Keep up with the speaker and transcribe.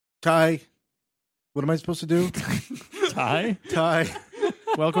Ty, what am I supposed to do? Ty?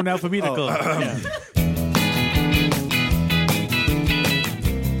 Welcome to Alphabetical. Yeah.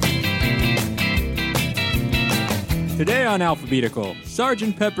 Today on Alphabetical,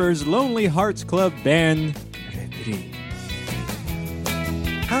 Sgt. Pepper's Lonely Hearts Club Band.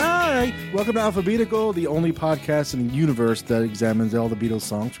 Hi, welcome to Alphabetical, the only podcast in the universe that examines all the Beatles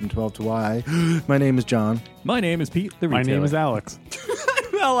songs from 12 to Y. My name is John. My name is Pete, the My retailer. name is Alex.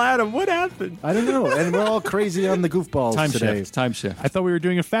 Well, Adam, what happened? I don't know, and we're all crazy on the goofballs today. Time shift. I thought we were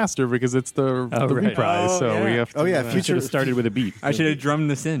doing it faster because it's the right. reprise, so yeah. we have to. Oh, yeah, I should future. have started with a beat. I should have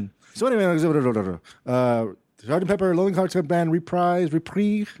drummed this in. So anyway, Sgt. Pepper, Lonely Hearts Club Band, Reprise. I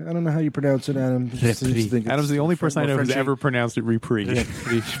don't know how you pronounce it, Adam. Adam's the only person I know who's ever pronounced it reprise.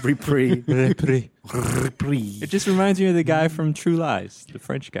 Reprise. It just reminds me of the guy from True Lies, the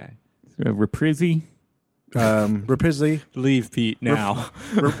French guy. Reprise. Reprise. Leave Pete now.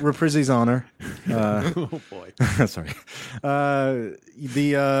 Reprise's honor. Oh boy! Sorry. The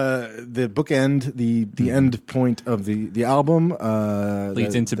bookend, the end point of the album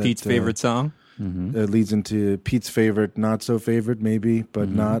Leads into Pete's favorite song. Leads into Pete's favorite, not so favorite, maybe, but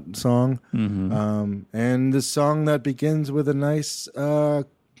not song. And the song that begins with a nice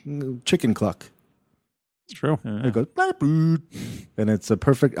chicken cluck. It's true. It goes, "Boop," and it's a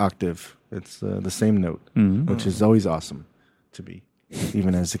perfect octave. It's the same note, which is always awesome to be,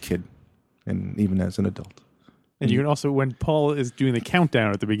 even as a kid and even as an adult. And you can also, when Paul is doing the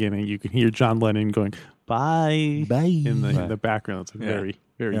countdown at the beginning, you can hear John Lennon going "Bye" in the background. It's very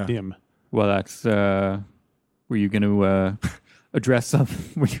dim. Well, that's. Were you going to address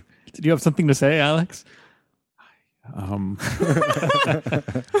something? Did you have something to say, Alex?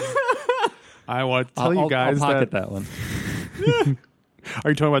 I want to tell you guys I'll pocket that one.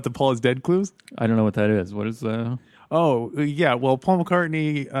 Are you talking about the Paul is Dead clues? I don't know what that is. What is Oh, yeah. Well, Paul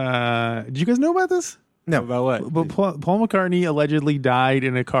McCartney, did you guys know about this? No. about what? But Paul McCartney allegedly died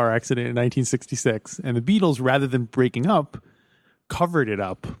in a car accident in 1966, and the Beatles, rather than breaking up, covered it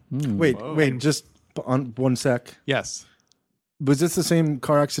up. Wait, just on one sec. Yes. Was this the same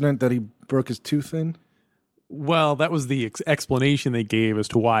car accident that he broke his tooth in? Well, that was the explanation they gave as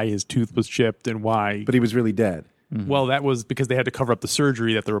to why his tooth was chipped and why. But he was really dead. Well, that was because they had to cover up the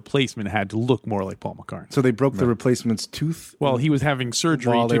surgery that the replacement had to look more like Paul McCartney. So they broke the replacement's tooth? Well, he was having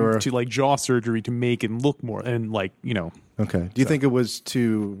surgery While they were- to like jaw surgery to make it look more and like, you know. Okay. Do you think it was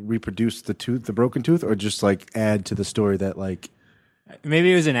to reproduce the broken tooth, or just like add to the story that like...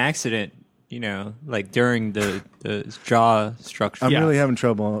 Maybe it was an accident, like during the jaw structure. I'm Yeah. really having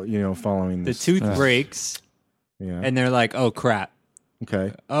trouble, following The this. tooth breaks, Yeah. and they're like, "Oh crap!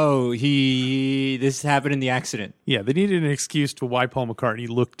 Okay. Oh, this happened in the accident." Yeah, they needed an excuse to why Paul McCartney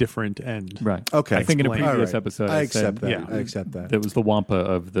looked different and Right. Okay. I think in a Explain. previous All right. episode, I accept that. yeah. I accept that. That was the Wampa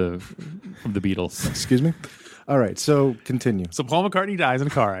of the Beatles. Excuse me? All right. So continue. So Paul McCartney dies in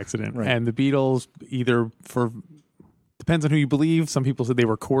a car accident, Right. and the Beatles depends on who you believe. Some people said they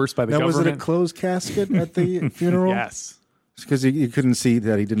were coerced by the Now, was government. it a closed casket at the funeral? Yes. Because you couldn't see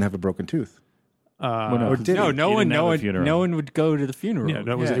that he didn't have a broken tooth. Well, no. Or did No, he? no He one, didn't have no a one, funeral. no one would go to the funeral. Yeah,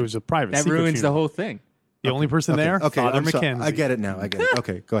 it was a private. That secret ruins the funeral. whole thing. The only person there, Okay, Father I'm sorry. Mackenzie. I get it now.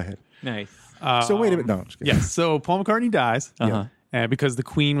 Okay, go ahead. Nice. So wait a minute. No, I'm just kidding. Yes. So Paul McCartney dies. Uh-huh. And because the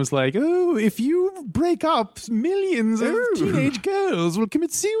Queen was like, "Oh, if you break up, millions of teenage girls will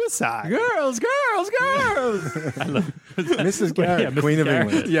commit suicide." Girls. Mrs. Garrett, Queen of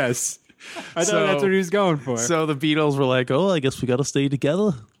England. Yes. I So- thought that's what he was going for. So the Beatles were like, "Oh, I guess we got to stay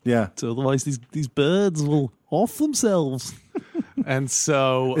together. Yeah. So otherwise, these birds will off themselves." And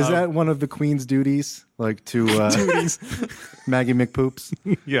so Is that one of the Queen's duties? Like to Maggie McPoops?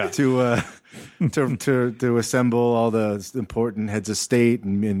 yeah? To assemble all the important heads of state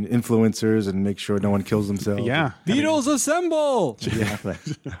and influencers and make sure no one kills themselves. Yeah. Beatles assemble. Yeah.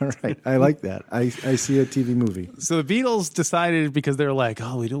 All right. I like that. I see a TV movie. So the Beatles decided, because they're like,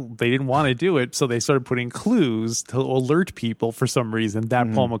 they didn't want to do it, so they started putting clues to alert people for some reason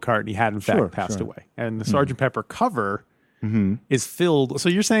that Paul McCartney had in fact passed away. And the Sgt. Pepper cover is filled. So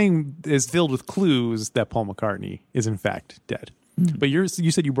you're saying is filled with clues that Paul McCartney is in fact dead. But you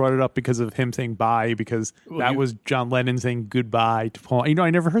said you brought it up because of him saying bye, because that was John Lennon saying goodbye to Paul. I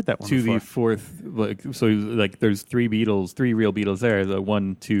never heard that one To before. the fourth, there's three real Beatles there. The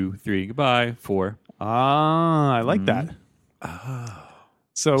 1, 2, 3, goodbye, 4. Ah, I like that.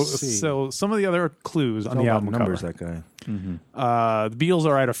 So see. some of the other clues on All the about album numbers, cover. that guy. The Beatles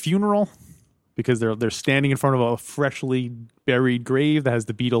are at a funeral because they're standing in front of a freshly buried grave that has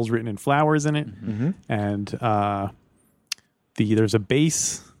the Beatles written in flowers in it, and there's a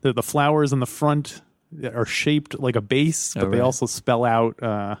base. The flowers on the front are shaped like a base, but they right. also spell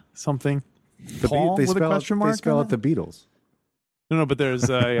out something. Paul with a question mark? They spell out the Beatles. No, but there's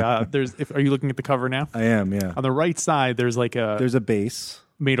are you looking at the cover now? I am, yeah. On the right side, there's a base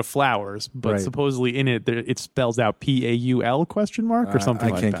made of flowers, but supposedly in it, it spells out PAUL question mark or something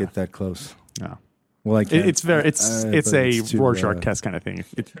like that. I can't get that close. No. Well, I can't. It's a Rorschach test kind of thing.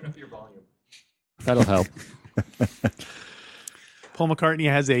 Turn up your volume. That'll help. Paul McCartney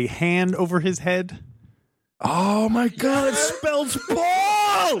has a hand over his head. Oh my God! It spells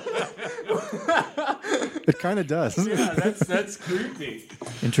Paul. It kind of does. Yeah, that's creepy.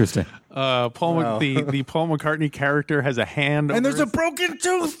 Interesting. The Paul McCartney character has a hand, And there's a broken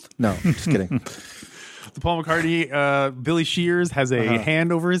tooth. No, just kidding. The Paul McCartney, Billy Shears has a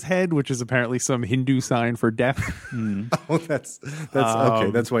hand over his head, which is apparently some Hindu sign for death. Oh, that's okay.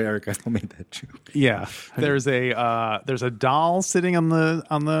 That's why Eric Idle made that joke. Yeah, there's a doll sitting on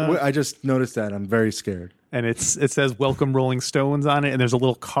the. I just noticed that. I'm very scared. And it says "Welcome Rolling Stones" on it, and there's a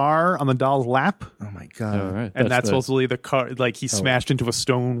little car on the doll's lap. Oh my God! All right. And that's supposedly the car. Like he smashed into a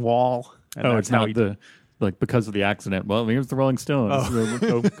stone wall. And it's how because of the accident. Well, here's the Rolling Stones.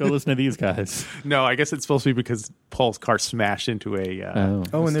 Go listen to these guys. No, I guess it's supposed to be because Paul's car smashed into a. And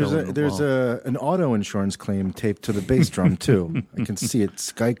there's an auto insurance claim taped to the bass drum too. I can see it.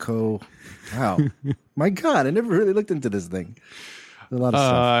 Skyco. Wow, my God! I never really looked into this thing. A lot of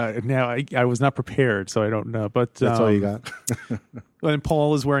stuff. Now I was not prepared, so I don't know. But that's all you got. And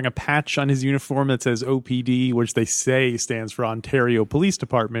Paul is wearing a patch on his uniform that says OPD, which they say stands for Ontario Police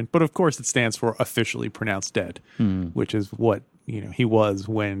Department, but of course it stands for officially pronounced dead, which is what he was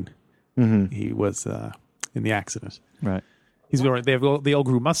when he was in the accident. Right. They all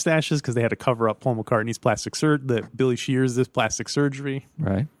grew mustaches because they had to cover up Paul McCartney's Billy Shears' plastic surgery.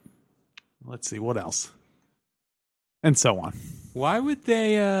 Right. Let's see what else, and so on. Why would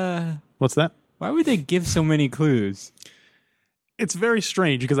they? What's that? Why would they give so many clues? It's very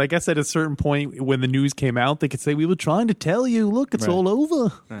strange because I guess at a certain point when the news came out, they could say, "We were trying to tell you, look, it's all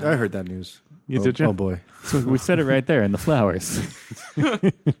over." I heard that news. Did you? Oh boy! So we said it right there in the flowers.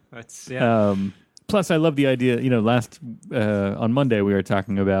 Plus, I love the idea. Last on Monday we were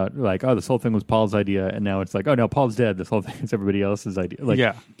talking about this whole thing was Paul's idea, and now it's oh no, Paul's dead. This whole thing is everybody else's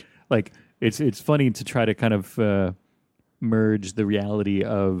idea. It's funny to try to kind of. Merge the reality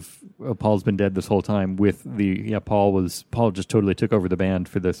of Paul's been dead this whole time with Paul just totally took over the band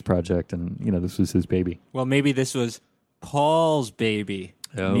for this project, and this was his baby. Well, maybe this was Paul's baby,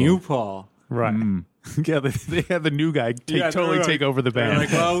 new Paul, right? Yeah, they had the new guy totally take over the band. They're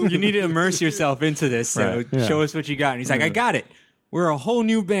like, well, you need to immerse yourself into this, so show us what you got. And he's like, I got it. We're a whole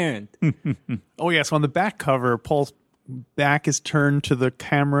new band. Oh yeah, so on the back cover, Paul's back is turned to the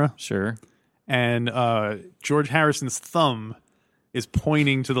camera. Sure. And George Harrison's thumb is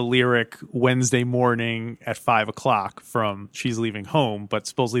pointing to the lyric Wednesday morning at 5:00 from She's Leaving Home, but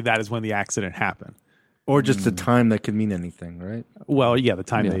supposedly that is when the accident happened. Or just the time that could mean anything, right? Well, yeah, the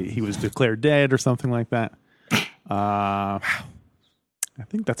time that he was declared dead or something like that. I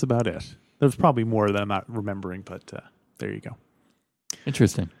think that's about it. There's probably more that I'm not remembering, but there you go.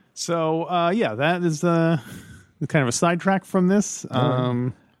 Interesting. So, that is kind of a sidetrack from this.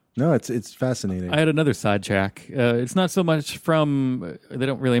 No, it's fascinating. I had another sidetrack. It's not so much from they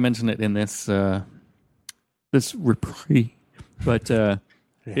don't really mention it in this reprise, but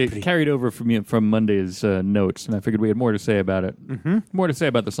it carried over from Monday's notes, and I figured we had more to say about it. Mm-hmm. More to say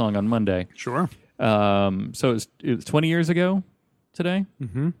about the song on Monday. Sure. So it was 20 years ago today.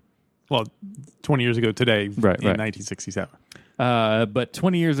 Mm-hmm. Well, 20 years ago today, in 1967. But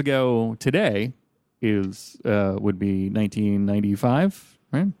 20 years ago today would be 1995.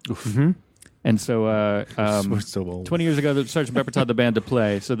 Right? Mm-hmm. And so, we're so old. 20 years ago, Sgt. Pepper taught the band to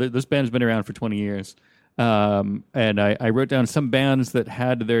play. So this band's been around for 20 years. And I wrote down some bands that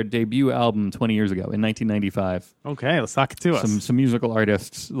had their debut album 20 years ago in 1995. Okay, let's talk it to us. Some musical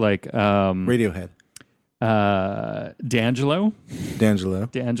artists like Radiohead. D'Angelo.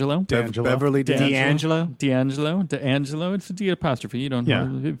 Beverly D'Angelo. It's a D apostrophe. You don't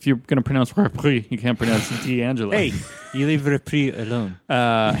know. If you're going to pronounce Reprise, you can't pronounce D'Angelo. Hey, you leave Reprise alone.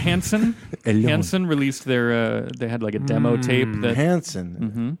 Hanson released they had a demo tape. Hanson.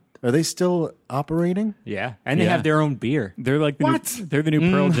 Mm-hmm. Are they still operating? Yeah. And they have their own beer. They're they're the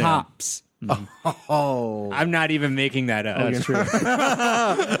new Pearl Jam. Hops. Oh, I'm not even making that up. That's true.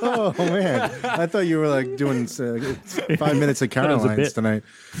 Oh man, I thought you were doing 5 minutes of Caroline's tonight.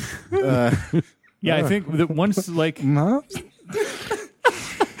 I think that once they're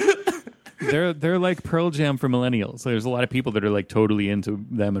like Pearl Jam for millennials. There's a lot of people that are totally into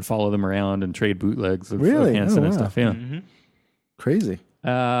them and follow them around and trade bootlegs of Hanson and stuff. Yeah, Crazy.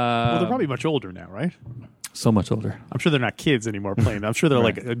 Well, they're probably much older now, right? So much older. I'm sure they're not kids anymore playing. I'm sure they're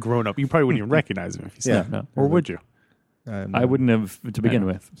like a grown up. You probably wouldn't even recognize them if you saw them. Or would you? I wouldn't have to begin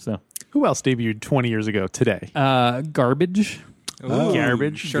with. So, who else debuted 20 years ago today? Garbage. Ooh,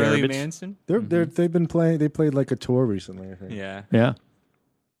 Garbage. Shirley Manson. They've been playing. They played like a tour recently, I think. Yeah.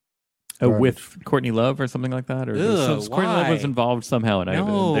 With Courtney Love or something like that, or Courtney Love was involved somehow,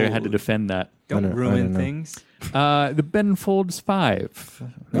 and they had to defend that. Don't ruin things. The Ben Folds 5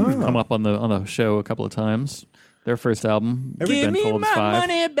 come up on the show a couple of times. Their first album, Give Ben me Folds my 5.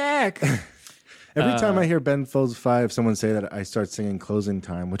 money back. Every time I hear Ben Folds 5, someone say that, I start singing Closing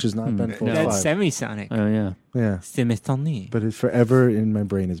Time, which is not Ben Folds 5. That's Semisonic. Oh yeah. Semisonic. But it's forever in my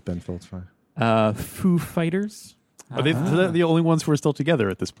brain is Ben Folds 5. Foo Fighters. Are they the only ones who are still together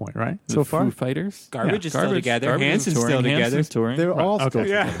at this point, right? So far? Foo Fighters. Garbage is still together. Hanson's still together. Hanson's touring. They're all still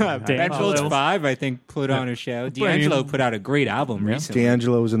together. Yeah. Ben Folds 5, I think, put on a show. D'Angelo put out a great album recently.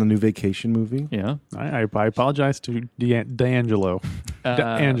 D'Angelo was in the new Vacation movie. Yeah. I apologize to D'Angelo.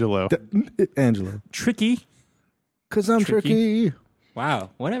 D'Angelo. Angelo. Tricky. Because I'm tricky. Wow.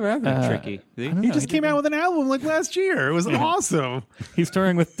 Whatever happened to Tricky? He just came out with an album like last year. It was awesome. He's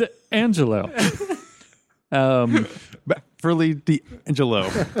touring with D'Angelo. Furley D'Angelo.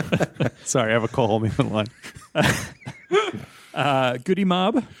 Sorry, I have a call. Hold me on the line. Goody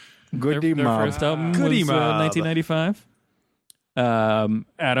Mob. Goody Their Mob. first album Goody was Mob. 1995.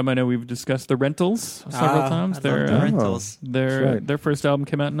 Adam, I know we've discussed the Rentals several times. I love the Rentals. Their first album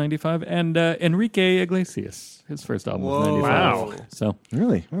came out in 95. And Enrique Iglesias, his first album was 95. Wow. So,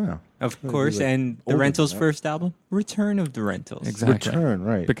 Really? Wow. Of course, and the Rentals' first album, Return of the Rentals. exactly. Return,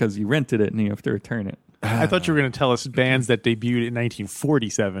 right. Because you rented it and you have to return it. I thought you were going to tell us bands that debuted in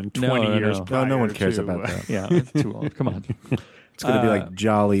 1947, 20 years no. prior. No one cares to, about that. Yeah, it's too old. Come on. It's going to be like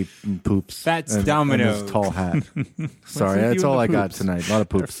Jolly Poops. Fats and Domino. this tall hat. Sorry, with that's you all I and the got Poops? tonight. A lot of A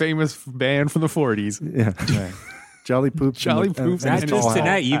poops. famous band from the 40s. Yeah. Jolly Poops. Jolly and Poops and Not and tall just hat.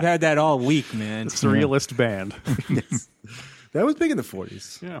 tonight. You've had that all week, man. Surrealist band. That was big in the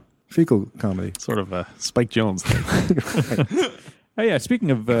 40s. Yeah. Fecal comedy. Sort of a Spike Jones thing. Oh yeah,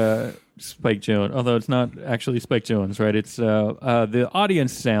 speaking of Spike Jones, although it's not actually Spike Jones, right? It's the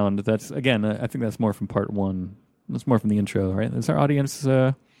audience sound. That's again, I think that's more from part one. That's more from the intro, right? Is our audience?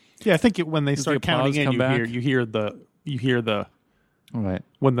 Yeah, I think when they start the applause counting in, come back? you hear the Right,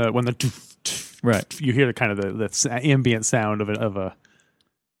 when the right. you hear the kind of the ambient sound of a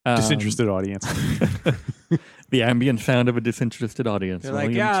disinterested audience. The ambient sound of a disinterested audience. They're like,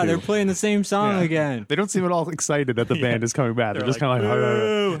 Volume yeah, 2. they're playing the same song again. They don't seem at all excited that the band is coming back. They're just kind of like,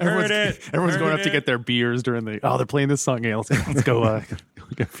 "Woo, everyone's going up to get their beers during they're playing this song. Yeah, let's go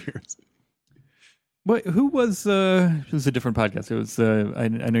get beers. What? Who was? It was a different podcast. It was. I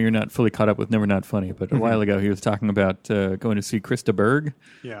know you're not fully caught up with Never Not Funny, but a while ago he was talking about going to see Krista Berg.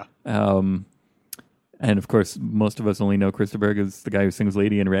 Yeah. And of course, most of us only know Krista Berg as the guy who sings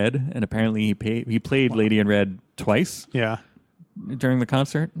Lady in Red, and apparently he played Lady in Red twice Yeah. during the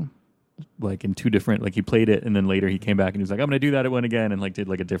concert, like in two different. Like he played it, and then later he came back and he was like, "I'm going to do that one again," and like did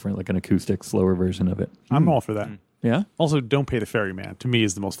like a different, like an acoustic, slower version of it. I'm all for that. Yeah. Also, Don't Pay the Ferryman, to me,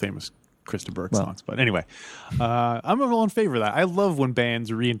 is the most famous Krista Berg songs. But anyway, I'm all in favor of that. I love when bands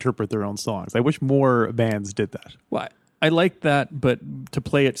reinterpret their own songs. I wish more bands did that. Well, I like that, but to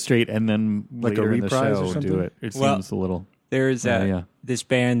play it straight and then Like a later in the reprise show or something? do it, it Well, seems a little. There's this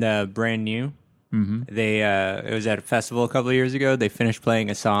band, Brand New. Mm-hmm. They it was at a festival a couple of years ago. They finished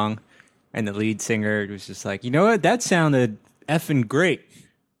playing a song, and the lead singer was just like, "You know what? That sounded effing great.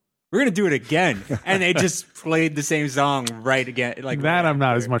 We're gonna do it again." And they just played the same song right again. Like That right I'm not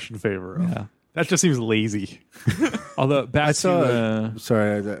after. as much in favor of. Yeah. That just seems lazy. Although back I saw,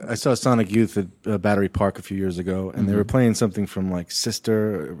 to I saw Sonic Youth at Battery Park a few years ago, and they were playing something from like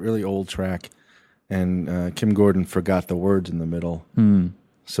Sister, a really old track, and Kim Gordon forgot the words in the middle,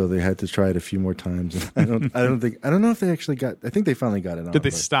 so they had to try it a few more times. I don't know if they actually got. I think they finally got it on. Did they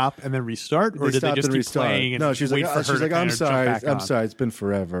but stop and then restart, or did they stopped just and keep restart. playing? And No, she's wait like, for her to I'm kind of sorry, jump back I'm on? sorry, it's been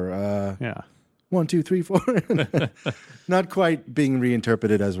forever. Yeah. 1, 2, 3, 4. Not quite being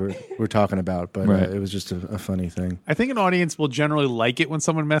reinterpreted as we're talking about, but Right. it was just a funny thing. I think an audience will generally like it when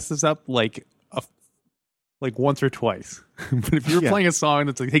someone messes up like once or twice. But if you're Yeah. playing a song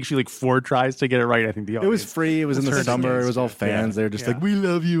that takes you like 4 tries to get it right, I think the It audience. was free. It was in the turned summer. against It was all you. fans. Yeah. They're just Yeah. like, we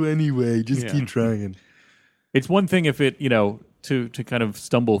love you anyway. Just Yeah. keep trying. it's one thing if it to kind of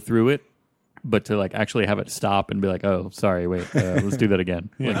stumble through it, but to like actually have it stop and be like, oh, sorry, wait, let's do that again.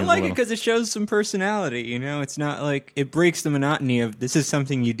 Yeah. I like it because it shows some personality. You know, it's not like it breaks the monotony of this is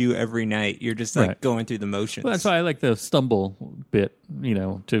something you do every night. You're just like Right. going through the motions. Well, that's why I like the stumble bit,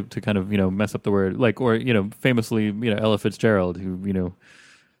 to kind of mess up the word, like, or famously, Ella Fitzgerald, who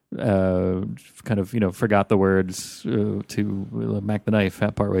kind of forgot the words to Mac the Knife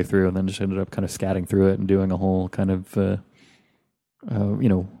partway through, and then just ended up kind of scatting through it and doing a whole kind of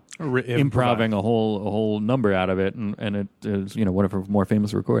improving a whole number out of it, and it is one of her more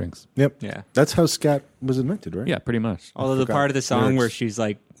famous recordings. Yep. Yeah. That's how scat was invented, right? Yeah, pretty much. Although the part of the song where she's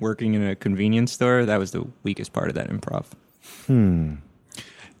like working in a convenience store, that was the weakest part of that improv.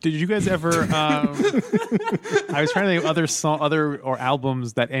 Did you guys ever? I was trying to think of other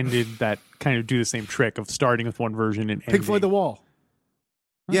albums that ended that kind of do the same trick of starting with one version and ending. Pink Floyd The Wall.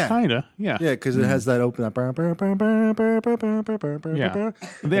 Yeah, kinda. Yeah, yeah, because it has that open up. Yeah,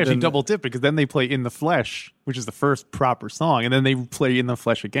 they actually double dip because then they play "In the Flesh," which is the first proper song, and then they play "In the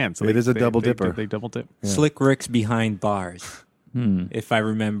Flesh" again. So it is a double dipper. They double dip. Yeah. Slick Rick's Behind Bars, if I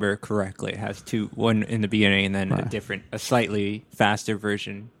remember correctly, it has one in the beginning and then a slightly faster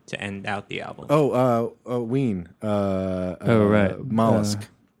version to end out the album. Ween. Right, Mollusk.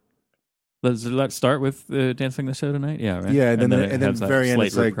 Let's start with Dancing the Show Tonight. Yeah, right. Yeah, and then very end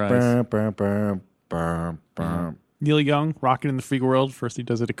it's like Neil Young, Rockin' in the Freak World. First he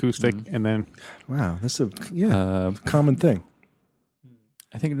does it acoustic, and then this is a common thing.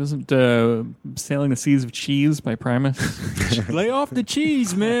 I think it wasn't Sailing the Seas of Cheese by Primus. Lay off the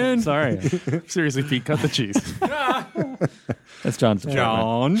cheese, man. Sorry. Seriously, Pete, cut the cheese. That's John's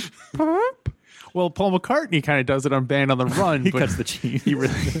John. Well, Paul McCartney kind of does it on Band on the Run. He cuts the cheese.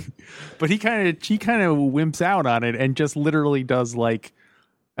 But he kind of wimps out on it and just literally does like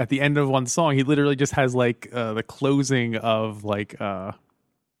at the end of one song, he literally just has like the closing of like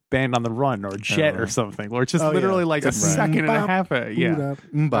Band on the Run or Jet or something, or it's just literally like a second and a half.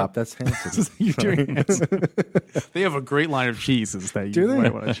 Mbop, that's Hanson. You're doing Hanson. They have a great line of cheeses that you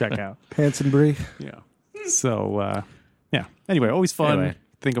might want to check out. Hanson Brie. Yeah. So, Anyway, always fun. Anyway.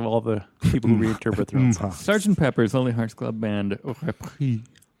 Think of all the people who reinterpret their own songs. Sgt. Pepper's Lonely Hearts Club Band.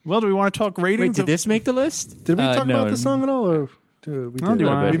 Well, do we want to talk ratings? Wait, did this make the list? Did we talk about the song at all? Or we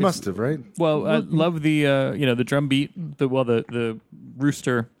did. We must have, right? Well, I love the the drum beat. The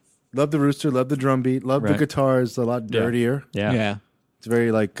rooster. Love the rooster. Love the drum beat. Love the guitars. A lot dirtier. Yeah. It's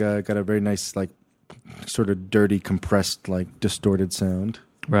very got a very nice sort of dirty, compressed, distorted sound.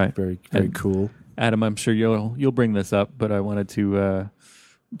 Right. Very cool. Adam, I'm sure you'll bring this up, but I wanted to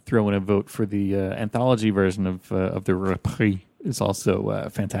throw in a vote for the anthology version of the Reprise. It's also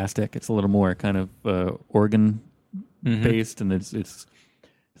fantastic. It's a little more kind of organ based, and it's a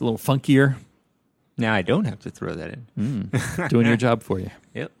little funkier. Now I don't have to throw that in. Doing your job for you.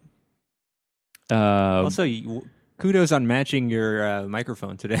 Yep. Also, kudos on matching your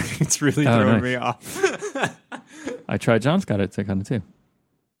microphone today. It's really throwing me off. I tried. John's got it on it too.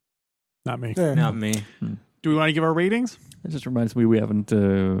 Not me. Not me. Do we want to give our ratings? It just reminds me we haven't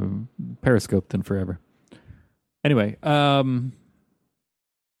periscoped in forever. Anyway, yeah,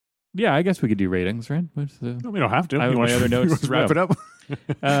 I guess we could do ratings, right? No, we don't have to. I have my other notes. Wrap it up.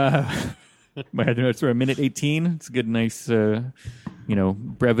 My other notes are a minute 18. It's a good, nice,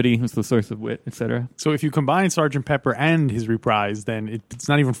 brevity is the source of wit, etc. So if you combine Sgt. Pepper and his Reprise, then it's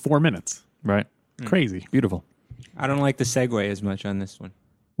not even 4 minutes. Right. Crazy. Beautiful. I don't like the segue as much on this one.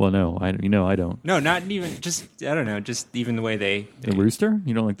 Well, no, I don't. No, not even. Just I don't know. Just even the way they the rooster.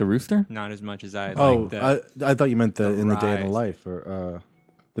 You don't like the rooster? Not as much as I. I thought you meant the in the day in the life or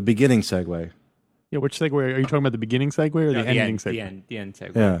the beginning segue. Yeah, which segue are you talking about? The beginning segue or the ending segue? The end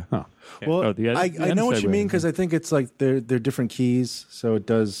segue. Yeah. Oh. Well, I know what you mean because I think it's like they're different keys, so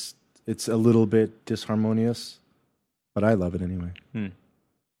it's a little bit disharmonious, but I love it anyway.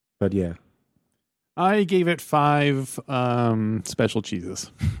 But yeah. I gave it 5 special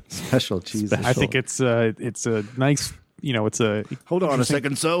cheeses. Special cheeses. I think it's a nice, it's a... Hold on a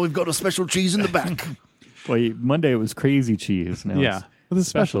second, so we've got a special cheese in the back. Well, Monday it was crazy cheese. Now it's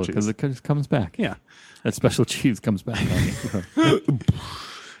special because it comes back. Yeah. That special cheese comes back.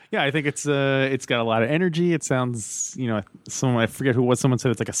 Yeah, I think it's got a lot of energy. It sounds, I forget someone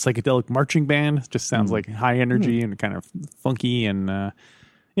said it's like a psychedelic marching band. It just sounds like high energy and kind of funky. And I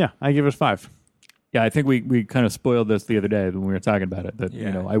give it a 5. Yeah, I think we kind of spoiled this the other day when we were talking about it. That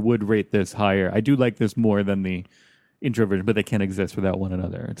I would rate this higher. I do like this more than the intro version, but they can't exist without one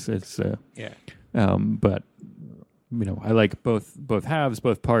another. But I like both halves,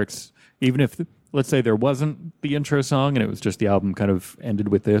 both parts. Even if let's say there wasn't the intro song and it was just the album kind of ended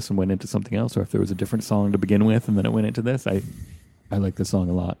with this and went into something else, or if there was a different song to begin with and then it went into this, I like this song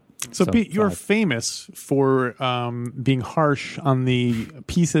a lot. So Pete, you're famous for being harsh on the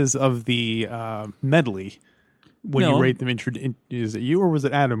pieces of the medley when you rate them? Is it you or was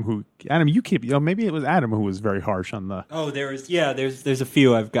it Adam? Adam, you keep. Maybe it was Adam who was very harsh on the. Oh, there's a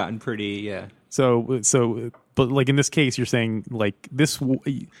few I've gotten pretty. So, but like in this case, you're saying like this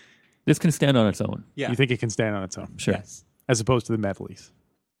can stand on its own. Yeah, you think it can stand on its own? Sure. Yes. As opposed to the medleys.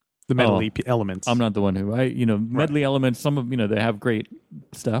 The medley elements. I'm not the one who medley elements. Some of they have great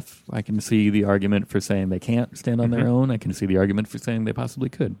stuff. I can see the argument for saying they can't stand on their own. I can see the argument for saying they possibly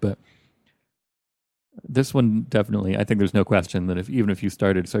could. But this one definitely, I think there's no question that even if you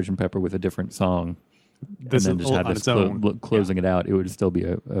started Sgt. Pepper with a different song, and then just had this closing it out, it would still be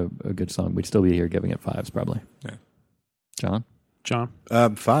a good song. We'd still be here giving it 5s probably. Yeah. John,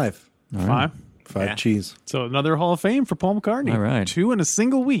 5. All right. 5 cheese. So another Hall of Fame for Paul McCartney. All right. 2 in a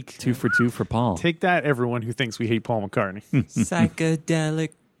single week. 2 for 2 for Paul. Take that, everyone who thinks we hate Paul McCartney. Psychedelic.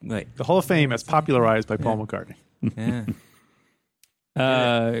 Wait. The Hall of Fame as popularized by Paul McCartney.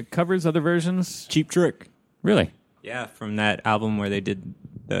 Yeah. Covers, other versions? Cheap Trick. Really? Yeah, from that album where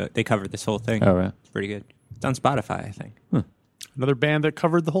they covered this whole thing. Oh, right. It's pretty good. It's on Spotify, I think. Another band that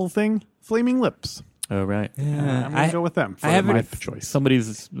covered the whole thing, Flaming Lips. Oh, right. Yeah, I'm going to go with them for my choice.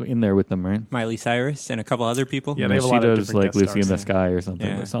 Somebody's in there with them, right? Miley Cyrus and a couple other people. Yeah, they have a lot of different like guest Lucy in the stars. Sky or something.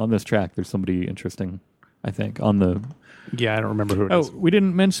 Yeah. So on this track, there's somebody interesting, I think, on the... Yeah, I don't remember who it is. Oh, we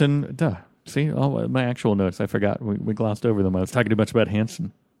didn't mention... See, all my actual notes, I forgot. We glossed over them. I was talking too much about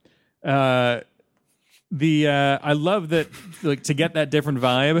Hanson. I love that, like, to get that different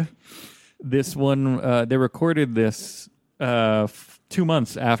vibe, this one, they recorded this 2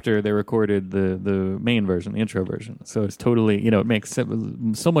 months after they recorded the main version, the intro version. So it's totally, it makes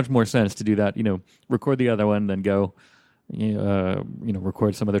so much more sense to do that, record the other one, then go,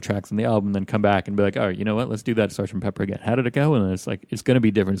 record some other tracks on the album, then come back and be like, oh, you know what, let's do that Sgt. Pepper again. How did it go? And then it's like, it's going to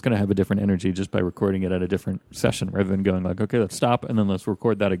be different. It's going to have a different energy just by recording it at a different session rather than going like, okay, let's stop and then let's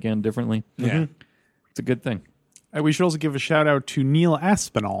record that again differently. Yeah. It's a good thing. We should also give a shout out to Neil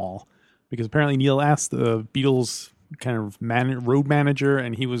Aspinall, because apparently Neil asked the Beatles kind of road manager,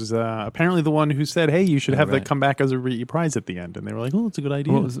 and he was apparently the one who said, hey, you should have that come back as a reprise at the end. And they were like, oh, that's a good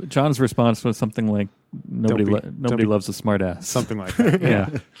idea. John's response was something like, nobody loves a smart ass. Something like that.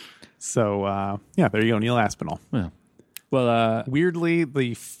 Yeah. So, there you go, Neil Aspinall. Yeah. Well, weirdly, I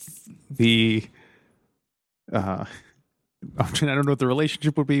don't know what the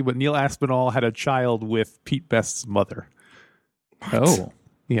relationship would be, but Neil Aspinall had a child with Pete Best's mother. What? Oh.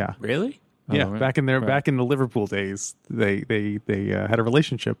 Yeah. Really? Yeah, right. back in the Liverpool days, they had a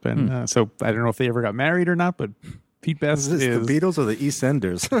relationship, and so I don't know if they ever got married or not. But Pete Best is the Beatles or the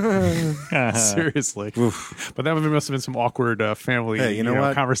EastEnders? Seriously, but that must have been some awkward family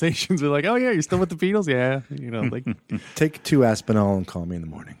conversations. They're like, "Oh yeah, you're still with the Beatles? Yeah, like take 2 Aspinall and call me in the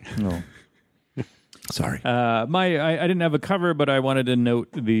morning." No. Sorry. I didn't have a cover, but I wanted to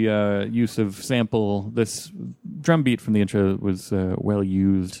note the use of sample. This drum beat from the intro was well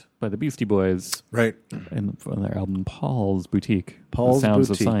used by the Beastie Boys, right? On their album Paul's Boutique, Paul's Sounds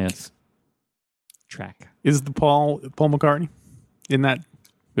Boutique. of Science track. Is the Paul McCartney in that?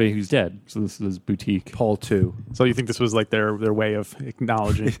 But he's dead, so this is Boutique. Paul 2. So you think this was like their way of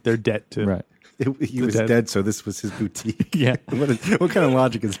acknowledging their debt to right? He was dead, so this was his boutique. Yeah. What kind of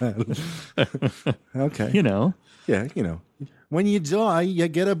logic is that? Okay. Yeah, when you die, you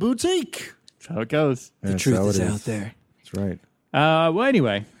get a boutique. That's how it goes. The truth is out there. That's right. Well,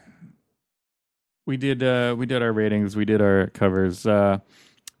 anyway, we did our ratings. We did our covers.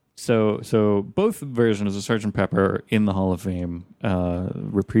 So both versions of Sgt. Pepper are in the Hall of Fame.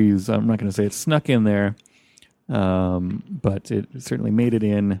 Reprise, I'm not going to say it snuck in there, but it certainly made it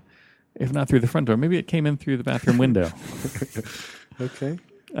in. If not through the front door, maybe it came in through the bathroom window. Okay.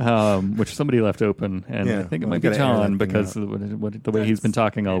 Which somebody left open, and I think it might be John because of the way he's been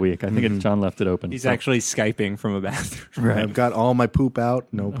talking all week. I think it's John left it open. He's actually Skyping from a bathroom. Right. I've got all my poop out,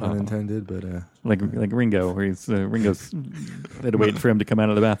 no pun intended, but like Ringo, where he's Ringo's they had to wait for him to come out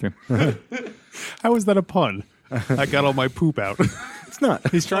of the bathroom. How is that a pun? I got all my poop out. It's not.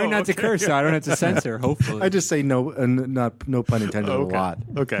 He's trying not to curse, so I don't have to censor. Hopefully, I just say no pun intended a lot.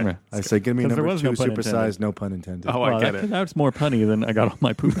 Okay, Right. I say give me number 2 no pun supersized, no pun intended. Oh, I get it. That's more punny than I got all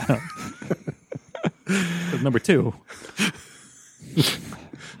my poop out. That's number 2.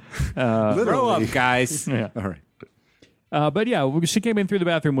 Grow up, guys. Yeah. All right. But yeah, she came in through the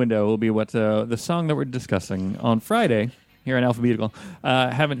bathroom window. Will be what the song that we're discussing on Friday here on Alphabetical.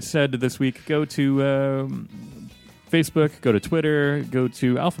 Haven't said this week. Go to Facebook, go to Twitter, go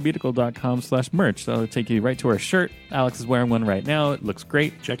to alphabetical.com/merch. That'll take you right to our shirt. Alex is wearing one right now. It looks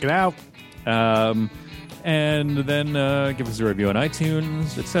great. Check it out. And then give us a review on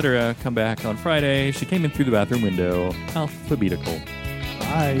iTunes, etc. Come back on Friday. She came in through the bathroom window. Alphabetical.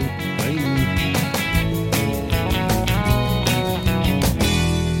 Bye.